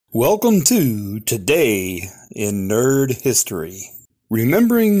Welcome to Today in Nerd History.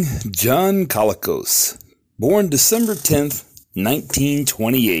 Remembering John Colicos, born December 10th,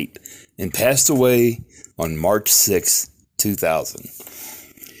 1928, and passed away on March 6, 2000.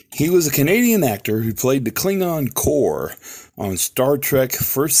 He was a Canadian actor who played the Klingon Kor on Star Trek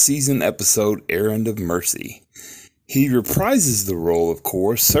first season episode Errand of Mercy. He reprises the role of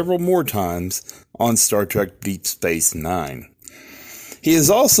Kor several more times on Star Trek Deep Space Nine. He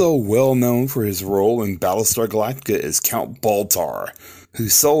is also well known for his role in Battlestar Galactica as Count Baltar, who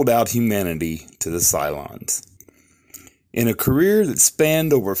sold out humanity to the Cylons. In a career that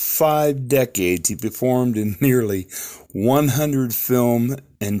spanned over 5 decades, he performed in nearly 100 film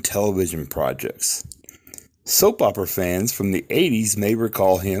and television projects. Soap opera fans from the 80s may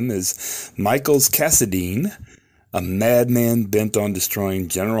recall him as Michael's Cassadine, a madman bent on destroying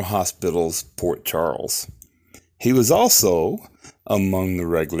General Hospital's Port Charles. He was also among the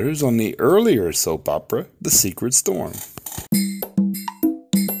regulars on the earlier soap opera, The Secret Storm.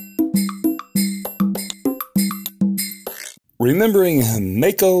 Remembering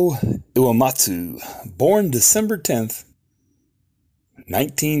Mako Iwamatsu, born December 10th,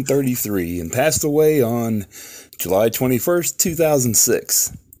 1933, and passed away on July 21st,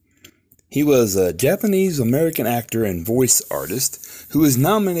 2006. He was a Japanese-American actor and voice artist who was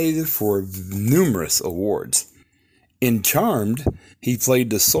nominated for numerous awards. In Charmed, he played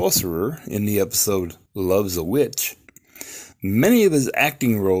the sorcerer in the episode Love's a Witch. Many of his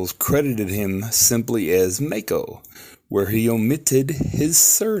acting roles credited him simply as Mako, where he omitted his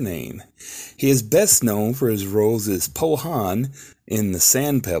surname. He is best known for his roles as Pohan in The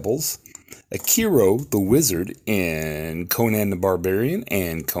Sand Pebbles, Akiro the Wizard in Conan the Barbarian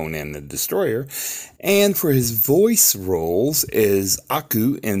and Conan the Destroyer, and for his voice roles as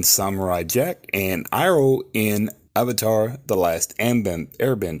Aku in Samurai Jack and Iroh in Avatar: The Last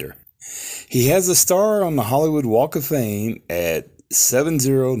Airbender. He has a star on the Hollywood Walk of Fame at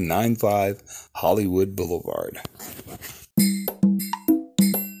 7095 Hollywood Boulevard.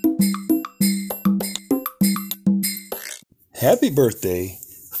 Happy birthday,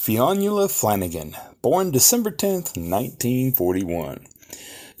 Fionnula Flanagan, born December 10th, 1941.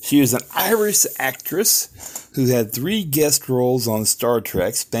 She is an Irish actress who had 3 guest roles on Star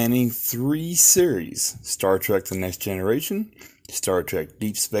Trek spanning 3 series: Star Trek The Next Generation, Star Trek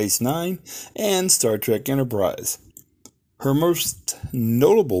Deep Space Nine, and Star Trek Enterprise. Her most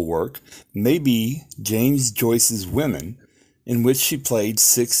notable work may be James Joyce's Women, in which she played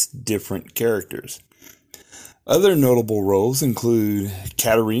 6 different characters. Other notable roles include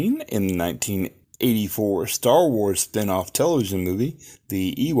Katarine in the 1984 Star Wars spin-off television movie,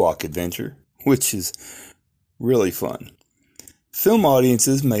 The Ewok Adventure, which is really fun. Film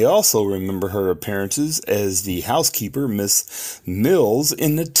audiences may also remember her appearances as the housekeeper, Miss Mills,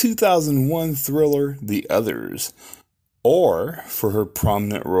 in the 2001 thriller The Others, or for her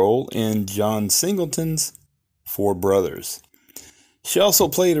prominent role in John Singleton's 4 Brothers. She also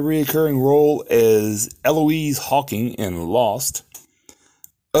played a recurring role as Eloise Hawking in Lost.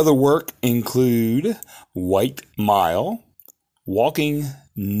 Other work include White Mile, Walking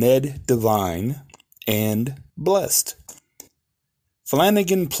Ned Devine, and Blessed.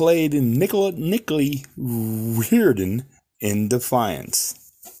 Flanagan played Nickley Reardon in Defiance.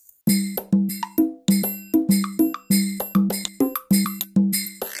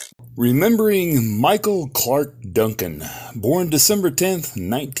 Remembering Michael Clarke Duncan, born December 10th,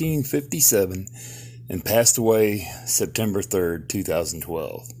 1957, and passed away September 3rd,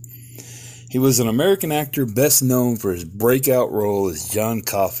 2012. He was an American actor best known for his breakout role as John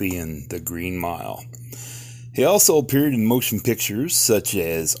Coffey in The Green Mile. He also appeared in motion pictures such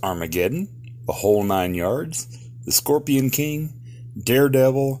as Armageddon, The Whole Nine Yards, The Scorpion King,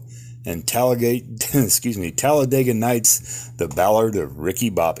 Daredevil, and Talladega Nights, The Ballad of Ricky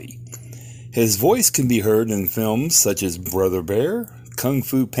Bobby. His voice can be heard in films such as Brother Bear, Kung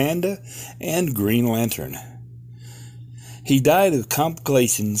Fu Panda, and Green Lantern. He died of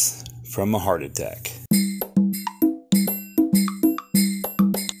complications from a heart attack.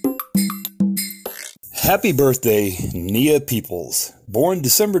 Happy birthday, Nia Peeples, born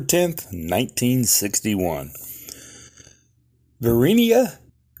December 10th, 1961. Verenia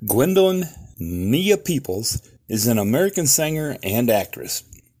Gwendolyn Nia Peeples is an American singer and actress.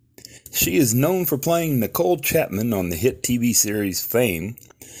 She is known for playing Nicole Chapman on the hit TV series Fame,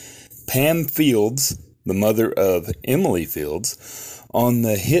 Pam Fields, the mother of Emily Fields, on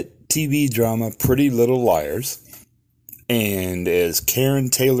the hit TV drama Pretty Little Liars, and as Karen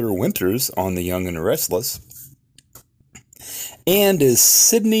Taylor Winters on The Young and the Restless, and as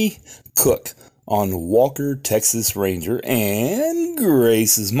Sydney Cook on Walker, Texas Ranger, and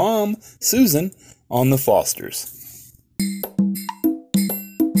Grace's mom, Susan, on The Fosters.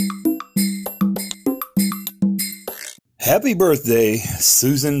 Happy birthday,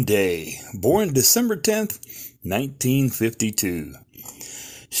 Susan Day, born December 10th, 1952.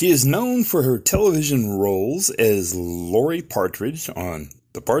 She is known for her television roles as Laurie Partridge on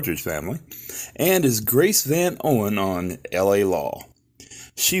The Partridge Family and as Grace Van Owen on L.A. Law.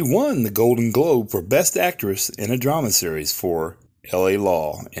 She won the Golden Globe for Best Actress in a Drama Series for L.A.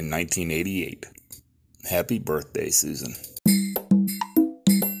 Law in 1988. Happy birthday, Susan.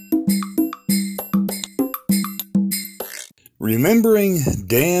 Remembering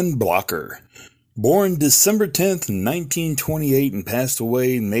Dan Blocker, born December 10th, 1928 and passed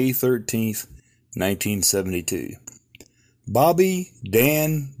away May 13th, 1972. Bobby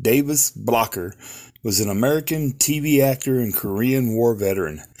Dan Davis Blocker was an American TV actor and Korean War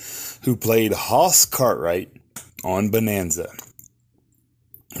veteran who played Hoss Cartwright on Bonanza.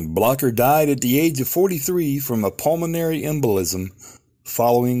 Blocker died at the age of 43 from a pulmonary embolism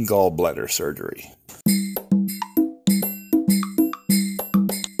following gallbladder surgery.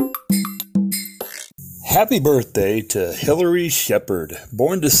 Happy birthday to Hilary Shepard,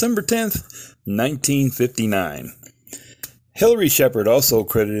 born December 10th, 1959. Hilary Shepard, also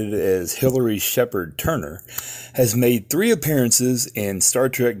credited as Hilary Shepard Turner, has made 3 appearances in Star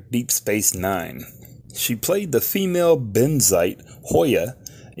Trek Deep Space Nine. She played the female Benzite Hoya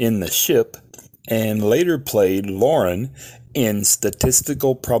in The Ship and later played Lauren in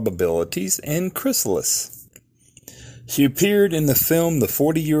Statistical Probabilities and Chrysalis. She appeared in the film The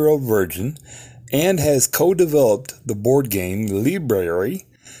 40-Year-Old Virgin and has co-developed the board game Library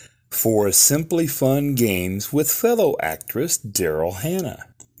for Simply Fun Games with fellow actress Daryl Hannah.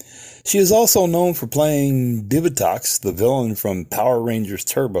 She is also known for playing Divatox, the villain from Power Rangers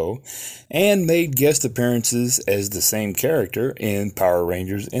Turbo, and made guest appearances as the same character in Power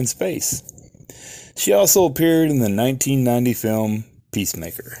Rangers in Space. She also appeared in the 1990 film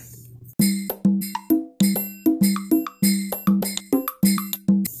Peacemaker.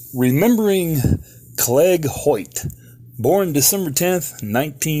 Remembering Clegg Hoyt, born December 10th,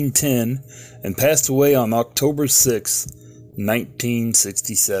 1910, and passed away on October 6th,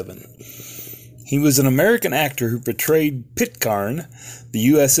 1967. He was an American actor who portrayed Pitcairn,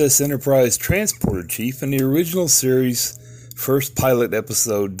 the USS Enterprise transporter chief, in the original series' first pilot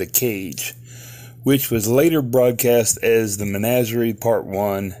episode, The Cage, which was later broadcast as The Menagerie Part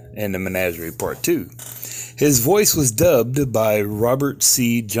 1 and The Menagerie Part 2. His voice was dubbed by Robert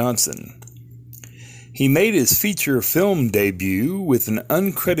C. Johnson. He made his feature film debut with an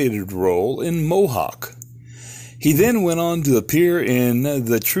uncredited role in Mohawk. He then went on to appear in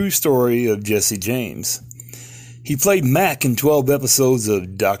The True Story of Jesse James. He played Mac in 12 episodes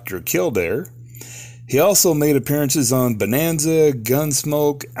of Dr. Kildare. He also made appearances on Bonanza,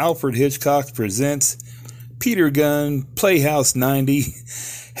 Gunsmoke, Alfred Hitchcock Presents, Peter Gunn, Playhouse 90,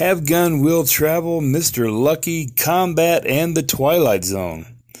 Have Gun Will Travel, Mr. Lucky, Combat, and The Twilight Zone.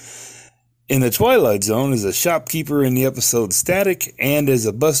 In The Twilight Zone as a shopkeeper in the episode Static and as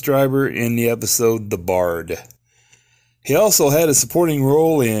a bus driver in the episode The Bard. He also had a supporting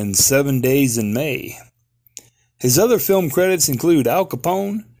role in 7 Days in May. His other film credits include Al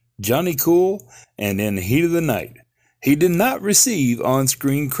Capone, Johnny Cool, and In the Heat of the Night. He did not receive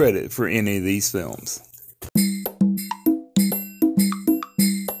on-screen credit for any of these films.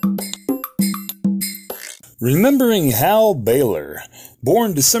 Remembering Hal Baylor,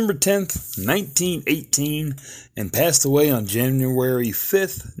 born December 10th, 1918, and passed away on January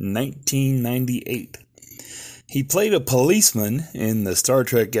 5th, 1998. He played a policeman in the Star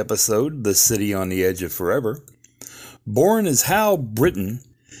Trek episode The City on the Edge of Forever. Born as Hal Britton,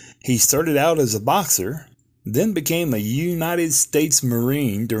 he started out as a boxer, then became a United States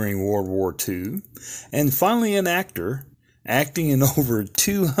Marine during World War II, and finally an actor, acting in over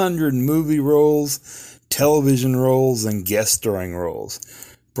 200 movie roles, television roles, and guest starring roles.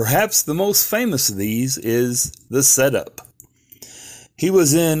 Perhaps the most famous of these is The Setup. He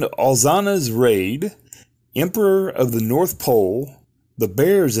was in Alzana's Raid, Emperor of the North Pole, The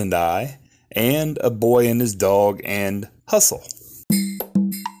Bears and I, and A Boy and His Dog, and Hustle.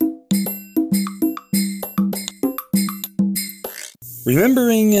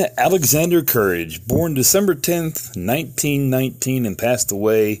 Remembering Alexander Courage, born December 10th, 1919, and passed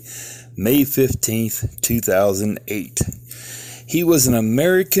away May 15th, 2008. He was an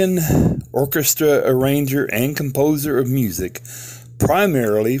American orchestra arranger and composer of music,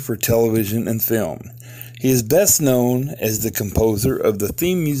 primarily for television and film. He is best known as the composer of the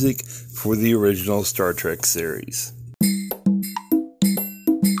theme music for the original Star Trek series.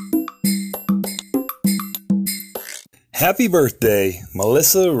 Happy birthday,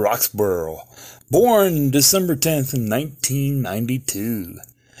 Melissa Roxburgh, born December 10th, 1992.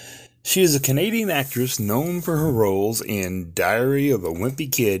 She is a Canadian actress known for her roles in Diary of a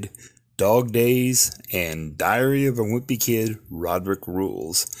Wimpy Kid, Dog Days, and Diary of a Wimpy Kid, Roderick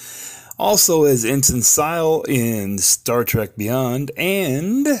Rules. Also as Ensign Syle in Star Trek Beyond,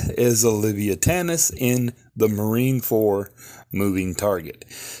 and as Olivia Tannis in the Marine 4 Moving Target.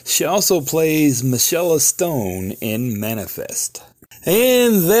 She also plays Michelle Stone in Manifest.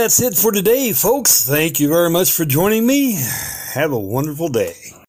 And that's it for today, folks. Thank you very much for joining me. Have a wonderful day.